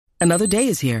Another day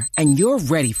is here, and you're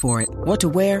ready for it. What to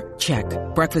wear? Check.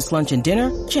 Breakfast, lunch, and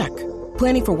dinner? Check.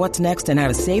 Planning for what's next and how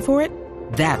to save for it?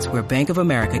 That's where Bank of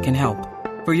America can help.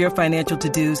 For your financial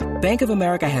to-dos, Bank of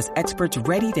America has experts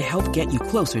ready to help get you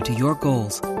closer to your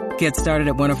goals. Get started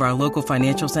at one of our local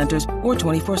financial centers or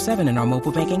 24/7 in our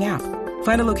mobile banking app.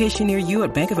 Find a location near you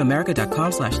at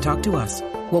bankofamerica.com/talktous.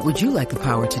 What would you like the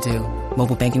power to do?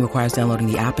 Mobile banking requires downloading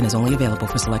the app and is only available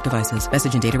for select devices.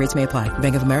 Message and data rates may apply.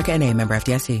 Bank of America N.A., member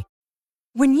FDIC.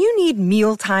 When you need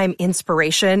mealtime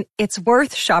inspiration, it's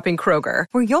worth shopping Kroger,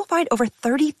 where you'll find over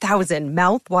 30,000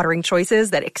 mouth-watering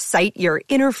choices that excite your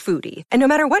inner foodie. And no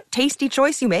matter what tasty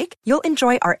choice you make, you'll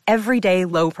enjoy our everyday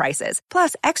low prices,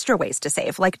 plus extra ways to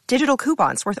save, like digital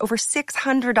coupons worth over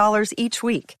 $600 each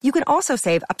week. You can also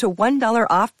save up to $1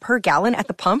 off per gallon at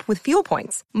the pump with fuel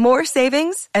points. More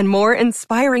savings and more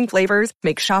inspiring flavors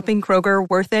make shopping Kroger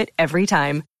worth it every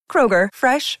time. Kroger,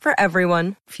 fresh for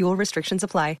everyone. Fuel restrictions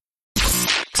apply.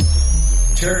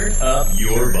 Turn up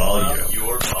your volume.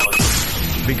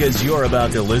 Because you're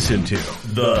about to listen to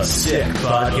The Sick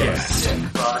Podcast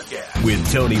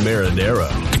with Tony Marinaro.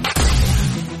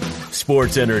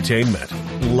 Sports entertainment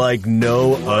like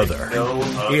no other.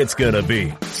 It's gonna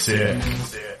be sick.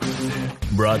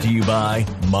 Brought to you by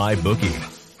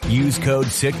MyBookie. Use code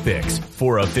SickPicks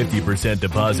for a 50%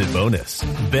 deposit bonus.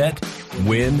 Bet,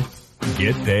 win,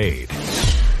 get paid.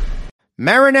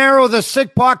 Marinaro, the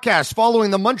Sick Podcast, following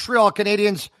the Montreal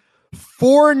Canadiens'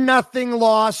 4-0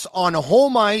 loss on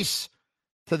home ice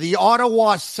to the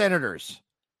Ottawa Senators.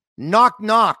 Knock,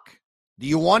 knock. Do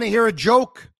you want to hear a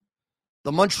joke?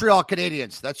 The Montreal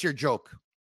Canadiens, that's your joke.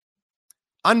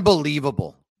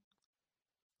 Unbelievable.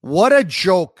 What a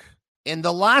joke. In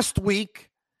the last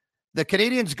week, the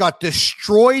Canadiens got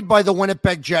destroyed by the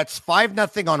Winnipeg Jets,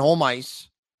 5-0 on home ice.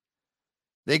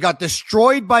 They got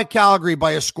destroyed by Calgary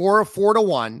by a score of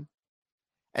 4-1,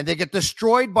 and they get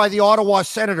destroyed by the Ottawa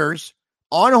Senators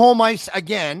on home ice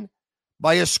again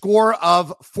by a score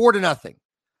of 4-0.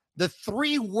 The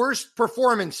three worst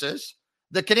performances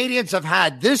the Canadiens have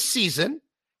had this season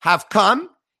have come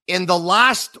in the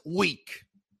last week.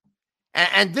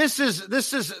 And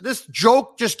this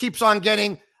joke just keeps on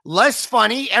getting less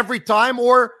funny every time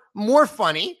or more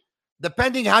funny,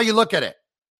 depending how you look at it.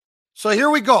 So here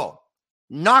we go.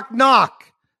 Knock, knock.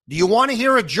 Do you want to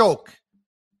hear a joke?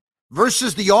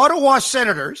 Versus the Ottawa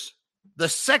Senators, the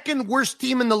second worst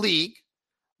team in the league,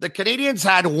 the Canadiens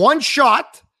had one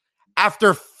shot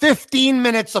after 15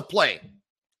 minutes of play.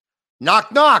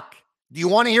 Knock, knock. Do you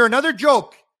want to hear another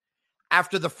joke?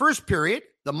 After the first period,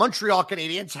 the Montreal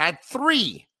Canadiens had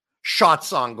 3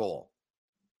 shots on goal.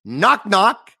 Knock,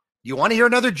 knock. Do you want to hear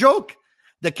another joke?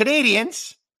 The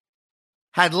Canadiens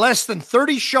had less than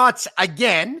 30 shots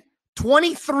again,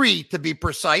 23 to be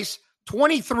precise,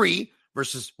 23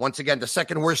 versus, once again, the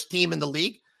second worst team in the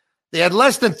league. They had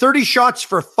less than 30 shots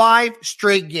for 5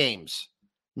 straight games.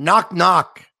 Knock,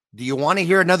 knock. Do you want to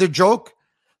hear another joke?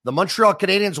 The Montreal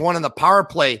Canadiens won on the power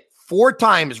play 4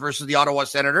 times versus the Ottawa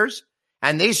Senators,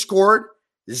 and they scored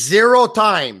 0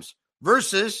 times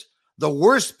versus the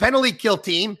worst penalty kill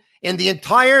team in the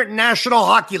entire National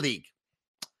Hockey League.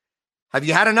 Have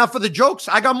you had enough of the jokes?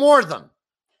 I got more of them.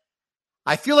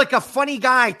 I feel like a funny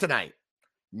guy tonight.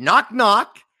 Knock,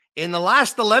 knock. In the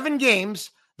last 11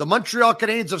 games, the Montreal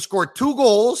Canadiens have scored 2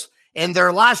 goals in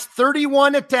their last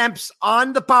 31 attempts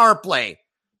on the power play.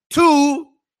 2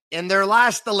 in their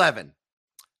last 11.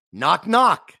 Knock,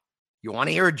 knock. You want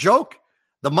to hear a joke?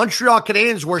 The Montreal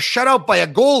Canadiens were shut out by a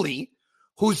goalie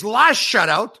whose last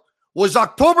shutout was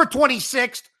October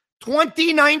 26th,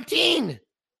 2019.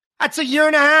 That's a year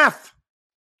and a half.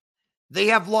 They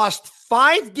have lost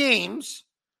 5 games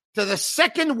to the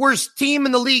second worst team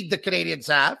in the league the Canadiens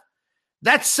have.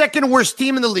 That second worst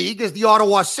team in the league is the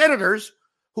Ottawa Senators,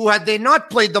 who, had they not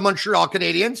played the Montreal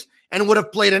Canadiens and would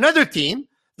have played another team,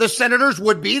 the Senators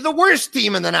would be the worst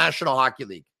team in the National Hockey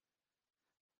League.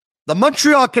 The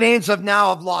Montreal Canadiens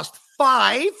have lost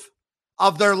 5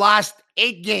 of their last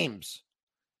 8 games.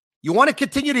 You want to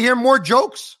continue to hear more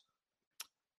jokes?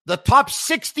 The top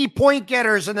 60 point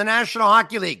getters in the National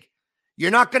Hockey League. You're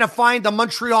not going to find the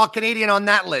Montreal Canadiens on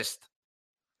that list.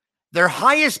 Their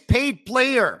highest paid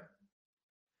player,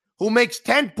 who makes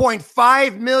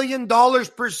 $10.5 million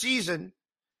per season,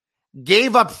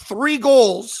 gave up 3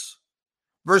 goals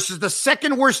versus the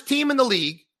second worst team in the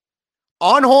league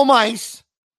on home ice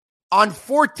on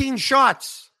 14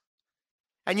 shots.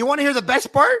 And you want to hear the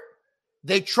best part?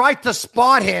 They tried to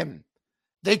spot him.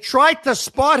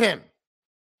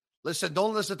 Listen,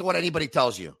 don't listen to what anybody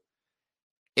tells you.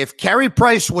 If Carey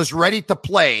Price was ready to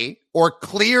play or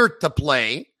cleared to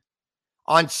play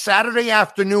on Saturday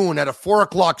afternoon at a 4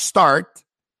 o'clock start,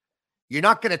 you're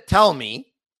not going to tell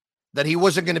me that he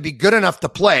wasn't going to be good enough to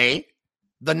play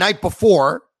the night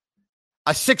before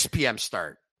a 6 p.m.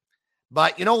 start.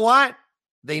 But you know what?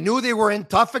 They knew they were in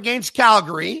tough against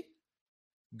Calgary.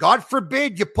 God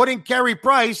forbid you put in Carey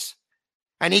Price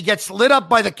and he gets lit up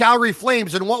by the Calgary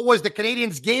Flames in what was the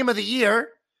Canadiens' game of the year.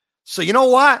 So you know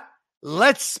what?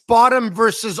 Let's spot him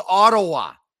versus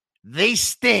Ottawa. They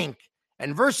stink.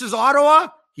 And versus Ottawa,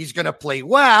 he's going to play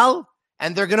well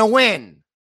and they're going to win.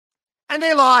 And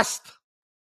they lost.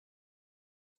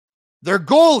 Their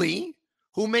goalie,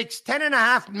 who makes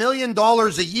 $10.5 million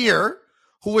a year,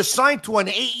 who was signed to an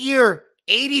 8-year,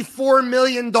 $84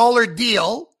 million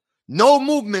deal, no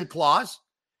movement clause,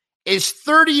 is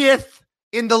 30th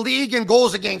in the league in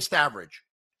goals against average.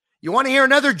 You want to hear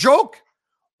another joke?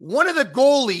 One of the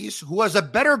goalies who has a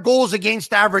better goals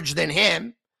against average than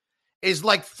him is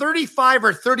like 35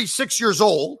 or 36 years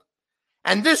old.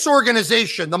 And this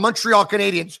organization, the Montreal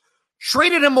Canadiens,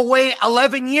 traded him away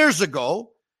 11 years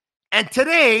ago. And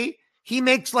today he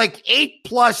makes like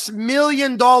 $8+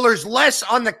 million less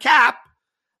on the cap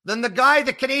than the guy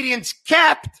the Canadiens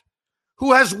kept,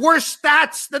 who has worse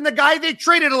stats than the guy they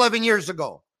traded 11 years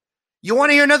ago. You want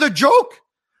to hear another joke?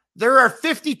 There are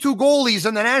 52 goalies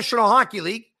in the National Hockey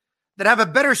League that have a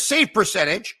better save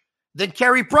percentage than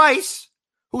Carey Price,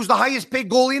 who's the highest paid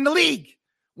goalie in the league.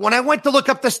 When I went to look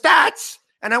up the stats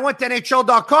and I went to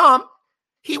NHL.com,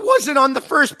 he wasn't on the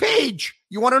first page.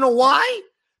 You want to know why?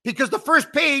 Because the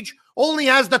first page only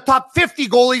has the top 50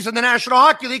 goalies in the National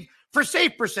Hockey League for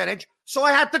save percentage. So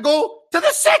I had to go to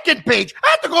the second page. I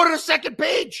had to go to the second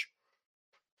page.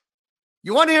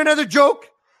 You want to hear another joke?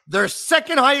 Their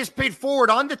second highest paid forward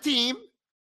on the team,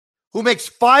 who makes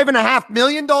 $5.5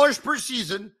 million per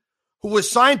season, who was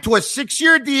signed to a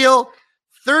 6-year deal,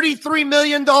 $33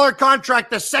 million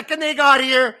contract the second they got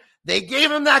here. They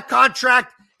gave him that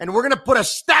contract, and we're going to put a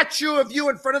statue of you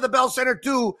in front of the Bell Center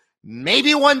too.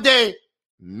 Maybe one day,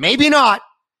 maybe not.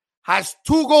 Has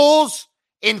 2 goals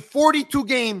in 42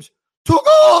 games. 2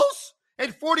 goals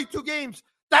in 42 games.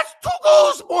 That's 2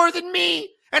 goals more than me,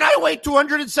 and I weigh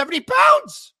 270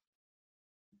 pounds.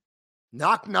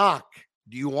 Knock, knock.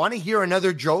 Do you want to hear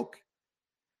another joke?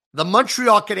 The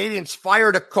Montreal Canadiens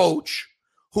fired a coach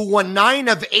who won 9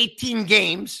 of 18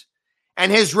 games,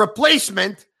 and his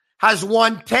replacement has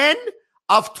won 10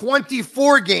 of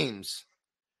 24 games.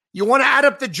 You want to add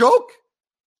up the joke?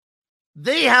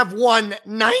 They have won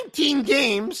 19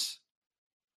 games,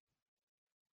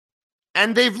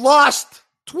 and they've lost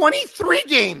 23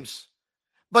 games.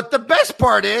 But the best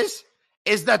part is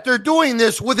that they're doing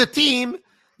this with a team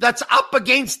that's up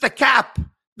against the cap.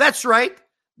 That's right.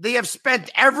 They have spent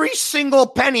every single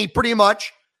penny pretty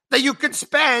much that you can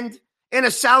spend in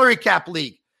a salary cap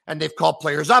league. And they've called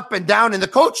players up and down. And the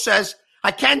coach says, I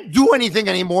can't do anything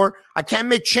anymore. I can't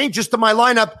make changes to my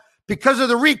lineup because of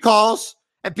the recalls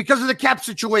and because of the cap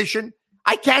situation.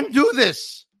 I can't do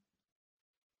this.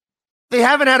 They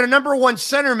haven't had a number 1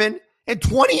 centerman in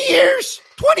 20 years.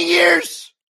 20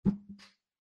 years.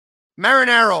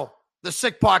 Marinaro, the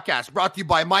Sick Podcast, brought to you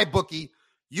by MyBookie.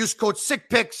 Use code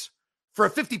SickPicks for a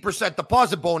 50%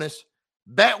 deposit bonus.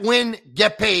 Bet, win,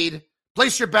 get paid.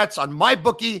 Place your bets on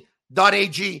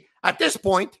mybookie.ag. At this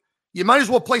point, you might as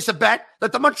well place a bet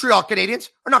that the Montreal Canadiens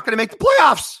are not going to make the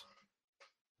playoffs.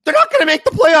 They're not going to make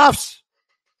the playoffs.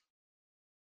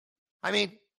 I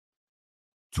mean,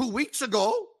 2 weeks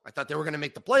ago, I thought they were going to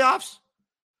make the playoffs.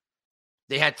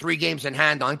 They had 3 games in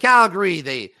hand on Calgary.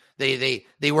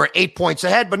 They were 8 points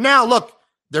ahead. But now, look,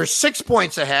 they're 6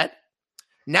 points ahead.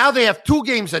 Now they have 2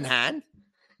 games in hand.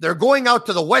 They're going out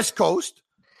to the West Coast.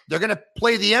 They're going to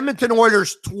play the Edmonton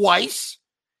Oilers twice.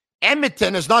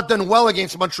 Edmonton has not done well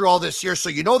against Montreal this year, so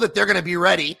you know that they're going to be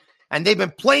ready. And they've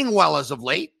been playing well as of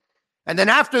late. And then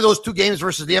after those 2 games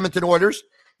versus the Edmonton Oilers,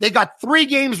 they got 3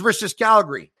 games versus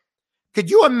Calgary.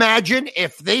 Could you imagine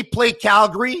if they play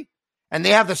Calgary and they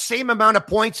have the same amount of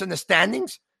points in the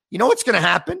standings? You know what's going to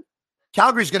happen?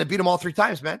 Calgary's going to beat them all 3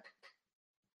 times, man.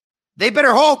 They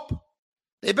better hope.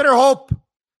 They better hope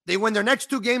they win their next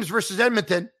 2 games versus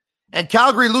Edmonton and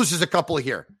Calgary loses a couple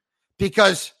here.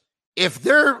 Because if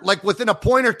they're like within a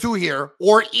point or 2 here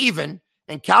or even,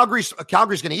 and Calgary's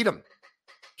going to eat them.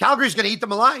 Calgary's going to eat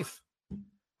them alive.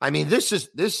 I mean, this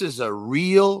is a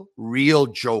real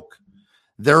joke.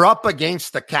 They're up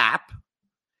against the cap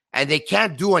and they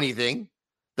can't do anything.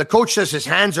 The coach says his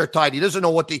hands are tied. He doesn't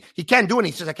know he can't do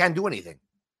anything. He says, I can't do anything.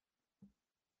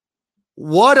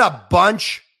 What a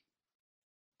bunch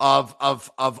of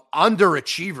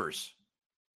underachievers.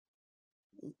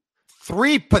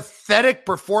 3 pathetic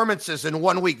performances in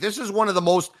 1 week. This is one of the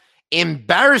most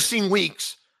embarrassing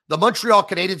weeks the Montreal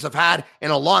Canadiens have had in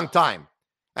a long time.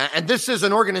 And this is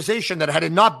an organization that had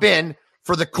it not been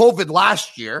for the COVID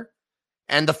last year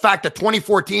and the fact that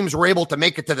 24 teams were able to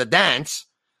make it to the dance,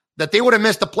 that they would have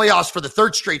missed the playoffs for the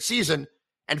third straight season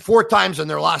and 4 times in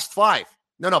their last 5.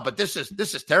 No, but this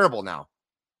is terrible now.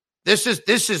 This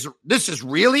is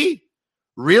really,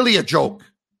 really a joke.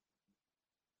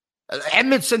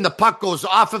 Edmondson, the puck goes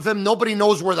off of him. Nobody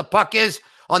knows where the puck is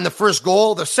on the first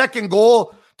goal. The second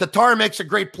goal, Tatar makes a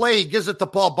great play. He gives it to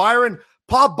Paul Byron.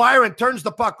 Paul Byron turns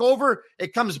the puck over.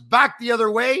 It comes back the other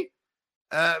way.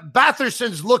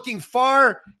 Batherson's looking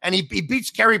far, and he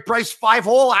beats Carey Price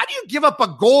 5-hole. How do you give up a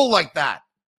goal like that?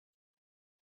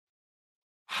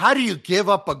 How do you give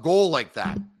up a goal like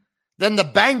that? Then the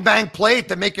bang play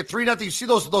to make it 3-0. You see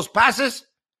those passes?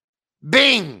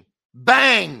 Bing,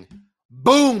 bang,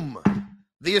 boom.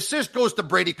 The assist goes to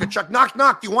Brady Tkachuk.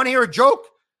 Knock. Do you want to hear a joke?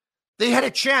 They had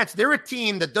a chance. They're a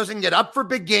team that doesn't get up for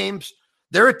big games.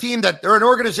 They're an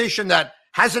organization that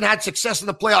hasn't had success in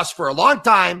the playoffs for a long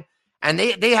time. And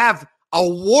they have a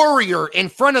warrior in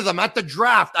front of them at the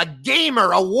draft, a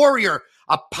gamer, a warrior,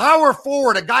 a power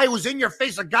forward, a guy who's in your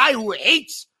face, a guy who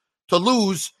hates to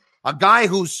lose, a guy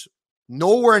who's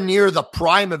nowhere near the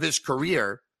prime of his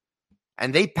career.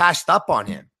 And they passed up on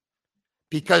him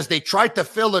because they tried to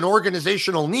fill an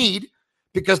organizational need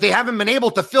because they haven't been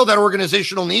able to fill that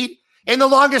organizational need in the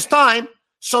longest time.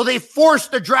 So they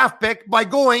forced the draft pick by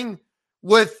going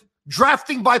with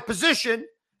drafting by position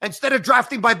instead of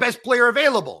drafting by best player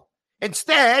available.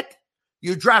 Instead,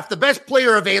 you draft the best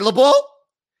player available.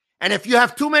 And if you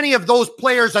have too many of those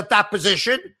players at that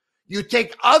position, you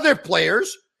take other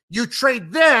players, you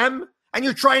trade them, and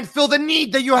you try and fill the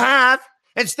need that you have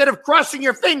instead of crossing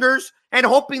your fingers and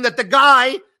hoping that the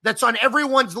guy that's on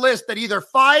everyone's list at either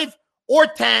 5 or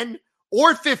 10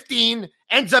 or 15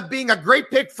 ends up being a great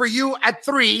pick for you at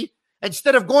 3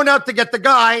 instead of going out to get the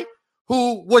guy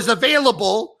who was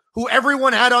available, who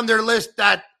everyone had on their list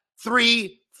at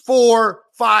 3, 4,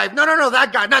 5. No,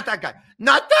 that guy, not that guy.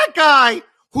 Not that guy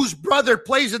whose brother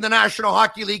plays in the National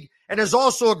Hockey League and is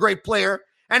also a great player,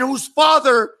 and whose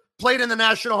father played in the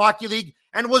National Hockey League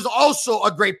and was also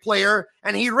a great player,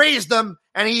 and he raised them,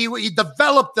 and he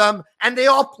developed them, and they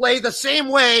all play the same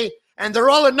way, and they're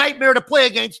all a nightmare to play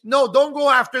against. No, don't go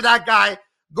after that guy.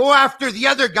 Go after the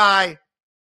other guy.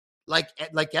 Like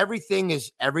everything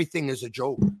is a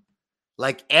joke.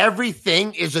 Like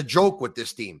everything is a joke with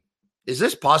this team. Is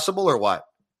this possible or what?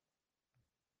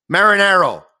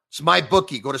 Marinaro, it's my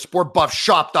bookie. Go to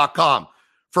sportbuffshop.com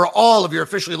for all of your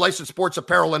officially licensed sports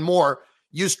apparel and more.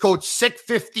 Use code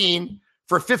SICK15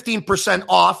 for 15%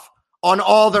 off on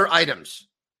all their items.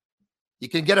 You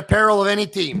can get apparel of any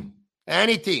team.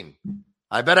 Any team.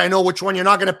 I bet I know which one you're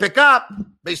not going to pick up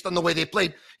based on the way they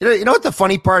played. You know what the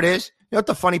funny part is?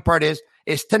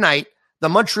 Is tonight, the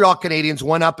Montreal Canadiens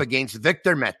went up against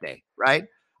Victor Mete, right?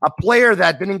 A player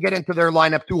that didn't get into their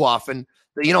lineup too often.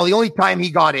 The only time he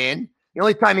got in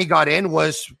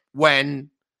was when,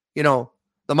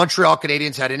 the Montreal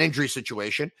Canadiens had an injury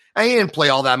situation. And he didn't play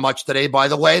all that much today, by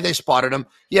the way. They spotted him.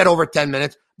 He had over 10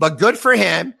 minutes. But good for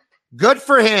him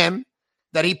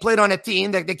that he played on a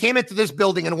team that they came into this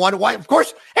building and won. Why? Of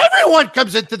course, everyone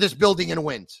comes into this building and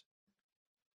wins.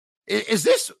 Is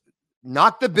this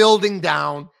knock the building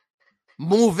down,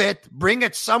 move it, bring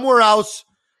it somewhere else,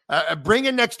 bring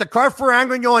it next to Carrefour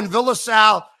Angrignon and Villa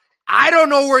Sal. I don't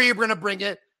know where you're going to bring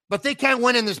it, but they can't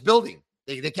win in this building.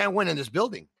 They can't win in this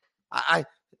building.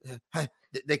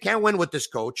 They can't win with this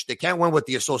coach. They can't win with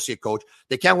the associate coach.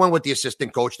 They can't win with the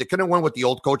assistant coach. They couldn't win with the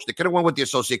old coach. They couldn't win with the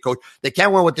associate coach. They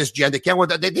can't win with this gen. They can't win.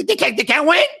 They can't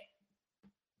win.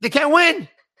 They can't win.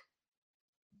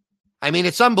 I mean,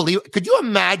 it's unbelievable. Could you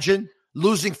imagine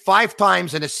losing 5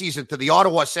 times in a season to the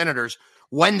Ottawa Senators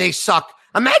when they suck?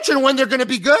 Imagine when they're going to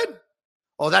be good.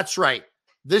 Oh, that's right.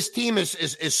 This team is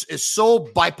so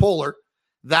bipolar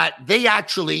that they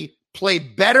actually play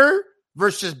better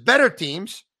versus better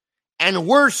teams and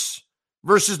worse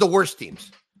versus the worst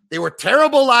teams. They were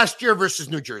terrible last year versus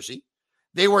New Jersey.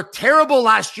 They were terrible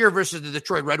last year versus the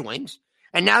Detroit Red Wings.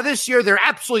 And now this year, they're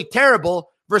absolutely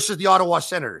terrible versus the Ottawa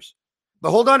Senators.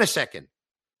 But hold on a second.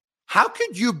 How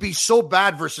could you be so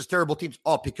bad versus terrible teams?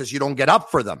 Oh, because you don't get up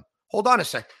for them. Hold on a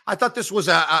sec. I thought this was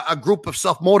a group of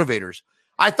self-motivators.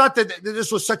 I thought that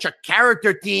this was such a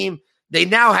character team. They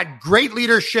now had great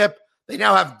leadership. They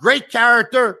now have great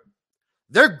character.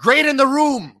 They're great in the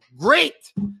room. Great.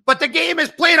 But the game is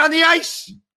played on the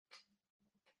ice.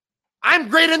 I'm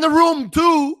great in the room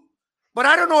too, but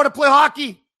I don't know how to play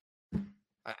hockey.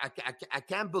 I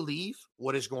can't believe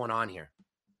what is going on here.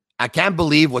 I can't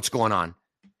believe what's going on.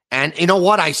 And you know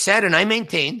what? I said and I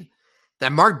maintained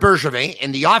that Marc Bergevin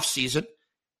in the offseason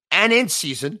and in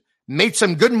season made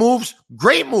some good moves,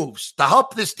 great moves to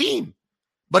help this team.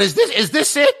 But is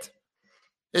this it?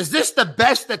 Is this the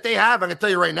best that they have? I'm going to tell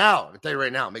you right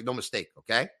now. Make no mistake,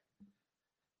 okay?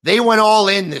 They went all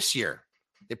in this year.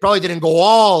 They probably didn't go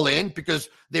all in because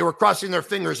they were crossing their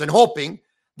fingers and hoping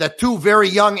that two very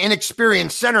young,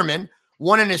 inexperienced centermen,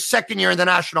 one in his second year in the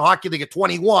National Hockey League at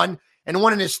 21 and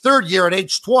one in his third year at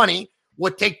age 20,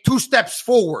 would take 2 steps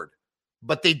forward.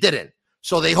 But they didn't.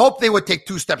 So they hoped they would take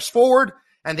 2 steps forward,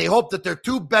 and they hoped that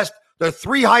their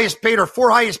 3 highest paid or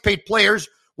 4 highest paid players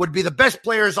would be the best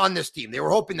players on this team. They were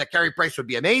hoping that Carey Price would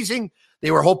be amazing.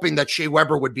 They were hoping that Shea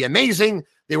Weber would be amazing.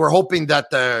 They were hoping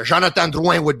that Jonathan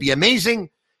Drouin would be amazing.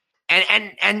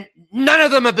 And none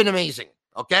of them have been amazing,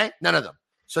 okay? None of them.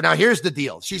 So now here's the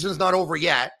deal. Season's not over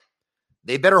yet.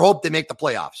 They better hope they make the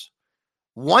playoffs.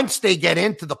 Once they get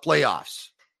into the playoffs,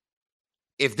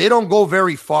 if they don't go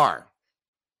very far,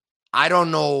 I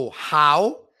don't know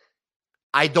how.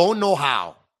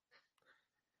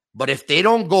 But if they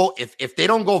don't go, if they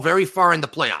don't go very far in the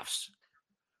playoffs,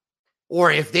 or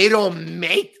if they don't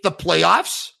make the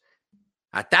playoffs,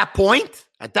 at that point,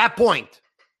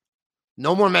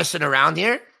 no more messing around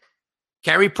here.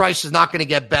 Carey Price is not going to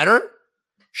get better.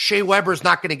 Shea Weber is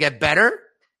not going to get better.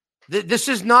 This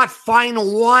is not fine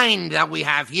wine that we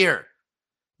have here.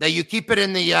 That you keep it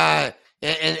in the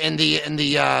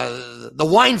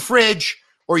wine fridge,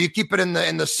 or you keep it in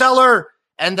the cellar,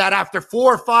 and that after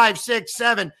 4, 5, 6,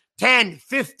 7, 10,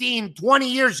 15,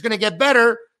 20 years is going to get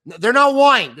better. They're not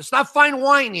wine. It's not fine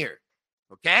wine here.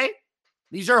 Okay?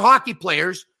 These are hockey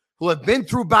players who have been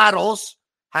through battles,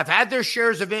 have had their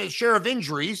share of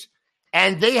injuries,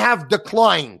 and they have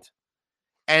declined.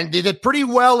 And they did pretty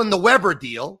well in the Weber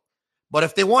deal. But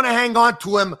if they want to hang on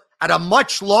to him at a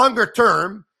much longer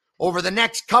term over the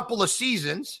next couple of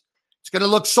seasons, it's going to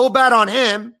look so bad on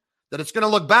him that it's going to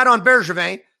look bad on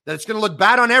Bergevin, that it's going to look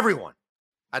bad on everyone.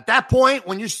 At that point,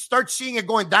 when you start seeing it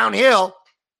going downhill,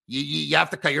 you have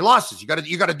to cut your losses. You got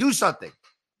to do something.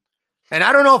 And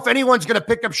I don't know if anyone's going to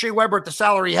pick up Shea Weber at the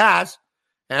salary he has,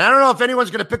 and I don't know if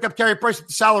anyone's going to pick up Carey Price at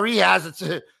the salary he has.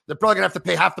 They're probably going to have to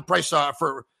pay half the price of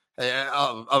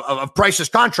Price's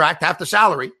contract, half the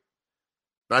salary.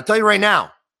 But I'll tell you right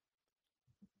now,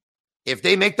 if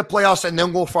they make the playoffs and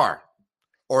then go far,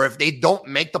 or if they don't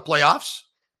make the playoffs,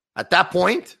 at that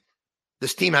point,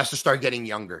 this team has to start getting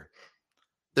younger.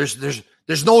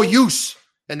 There's no use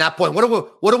in that point.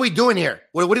 What are we doing here?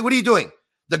 What are you doing?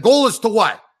 The goal is to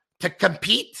what? To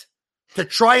compete? To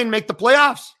try and make the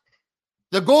playoffs?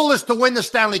 The goal is to win the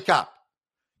Stanley Cup.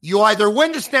 You either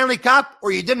win the Stanley Cup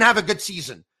or you didn't have a good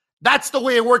season. That's the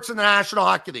way it works in the National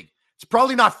Hockey League. It's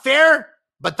probably not fair,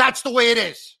 but that's the way it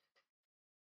is.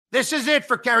 This is it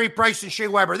for Carey Price and Shea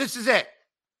Weber. This is it.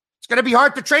 It's going to be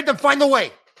hard to trade them. Find the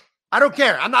way. I don't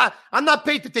care. I'm not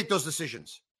paid to take those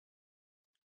decisions.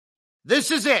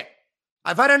 This is it.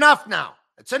 I've had enough now.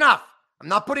 It's enough. I'm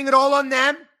not putting it all on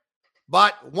them,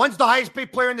 but one's the highest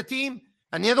paid player in the team,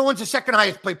 and the other one's the second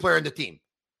highest paid player in the team.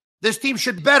 This team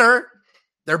should better.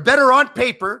 They're better on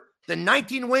paper than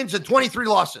 19 wins and 23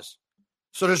 losses.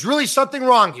 So there's really something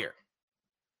wrong here.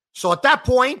 So at that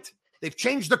point, they've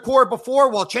changed the core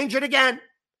before. Well, change it again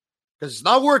because it's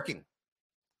not working.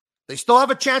 They still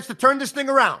have a chance to turn this thing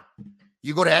around.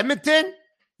 You go to Edmonton,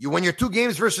 you win your 2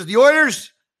 games versus the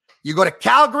Oilers. You go to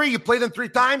Calgary, you play them 3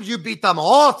 times, you beat them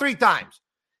all 3 times.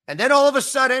 And then all of a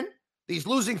sudden, these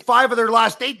losing 5 of their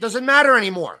last 8 doesn't matter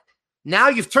anymore. Now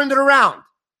you've turned it around.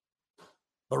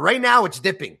 But right now it's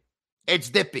dipping. It's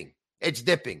dipping.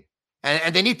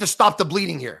 And they need to stop the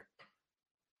bleeding here.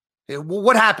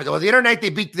 What happened? Well, the other night they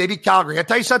beat Calgary. I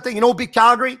tell you something, you know who beat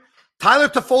Calgary? Tyler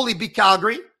Toffoli beat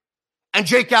Calgary, and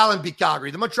Jake Allen beat Calgary.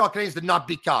 The Montreal Canadiens did not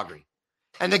beat Calgary.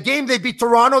 And the game they beat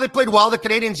Toronto, they played well. The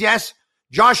Canadiens, yes.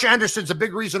 Josh Anderson's a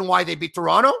big reason why they beat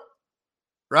Toronto,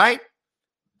 right?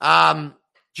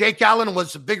 Jake Allen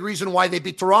was a big reason why they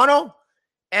beat Toronto.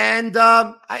 And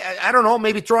I don't know,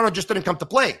 maybe Toronto just didn't come to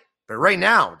play. But right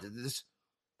now,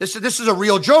 this is a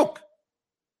real joke.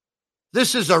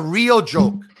 This is a real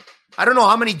joke. I don't know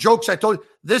how many jokes I told you.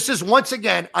 This is, once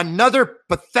again, another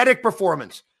pathetic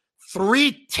performance.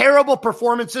 3 terrible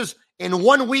performances in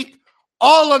 1 week,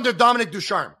 all under Dominic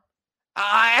Ducharme.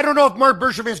 I don't know if Marc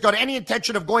Bergevin's got any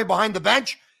intention of going behind the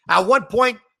bench. At one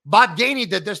point, Bob Gainey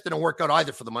did this. Didn't work out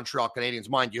either for the Montreal Canadiens,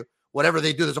 mind you. Whatever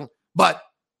they do, but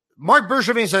Marc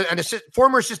Bergevin's a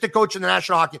former assistant coach in the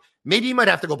National Hockey. Maybe he might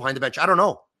have to go behind the bench. I don't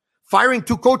know. Firing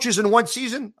 2 coaches in 1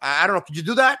 season? I don't know. Could you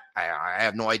do that? I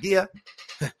have no idea.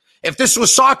 If this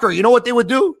was soccer, you know what they would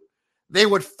do? They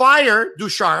would fire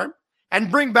Ducharme and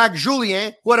bring back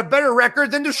Julien, who had a better record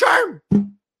than Ducharme.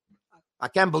 I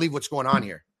can't believe what's going on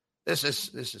here. This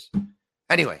is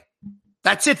anyway.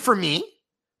 That's it for me,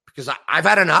 because I've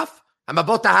had enough. I'm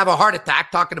about to have a heart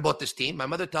attack talking about this team. My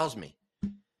mother tells me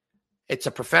it's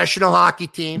a professional hockey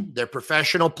team. They're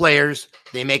professional players.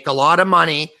 They make a lot of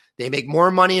money. They make more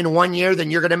money in 1 year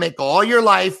than you're going to make all your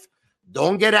life.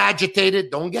 Don't get agitated.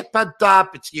 Don't get pumped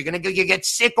up. You get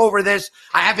sick over this.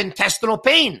 I have intestinal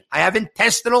pain.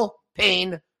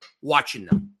 Watching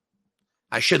them.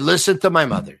 I should listen to my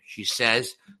mother. She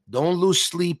says, don't lose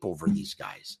sleep over these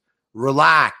guys.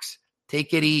 Relax.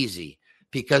 Take it easy.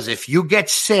 Because if you get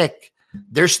sick,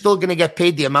 they're still going to get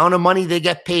paid the amount of money they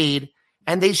get paid,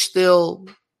 and they still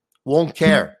won't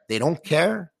care. They don't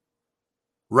care.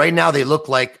 Right now, they look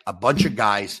like a bunch of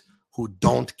guys who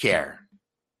don't care.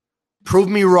 Prove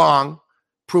me wrong.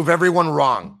 Prove everyone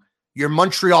wrong. You're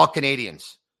Montreal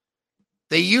Canadiens.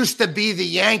 They used to be the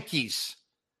Yankees.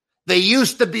 They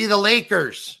used to be the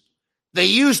Lakers. They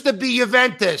used to be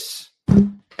Juventus.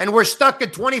 And we're stuck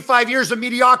in 25 years of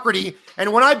mediocrity.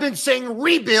 And when I've been saying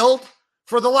rebuild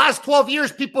for the last 12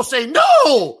 years, people say,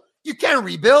 no, you can't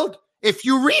rebuild. If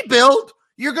you rebuild,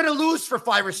 you're going to lose for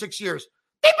 5 or 6 years.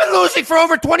 They've been losing for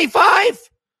over 25.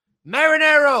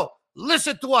 Marinero,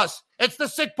 listen to us. It's the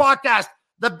Sick Podcast,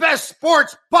 the best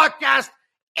sports podcast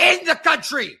in the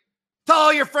country. Tell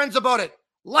all your friends about it.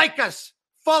 Like us.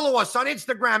 Follow us on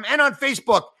Instagram and on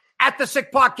Facebook at the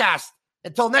Sick Podcast.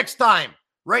 Until next time,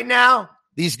 right now,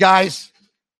 these guys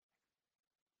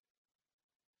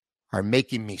are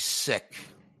making me sick.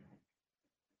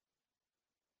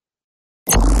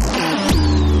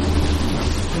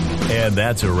 And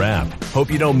that's a wrap.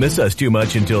 Hope you don't miss us too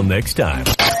much until next time.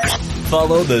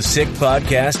 Follow the Sick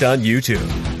Podcast on YouTube,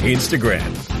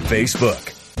 Instagram,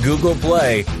 Facebook, Google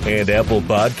Play, and Apple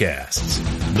Podcasts.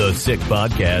 The Sick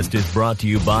Podcast is brought to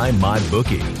you by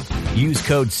MyBookie. Use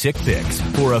code SickPicks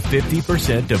for a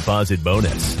 50% deposit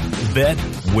bonus. Bet,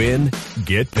 win,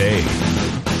 get paid.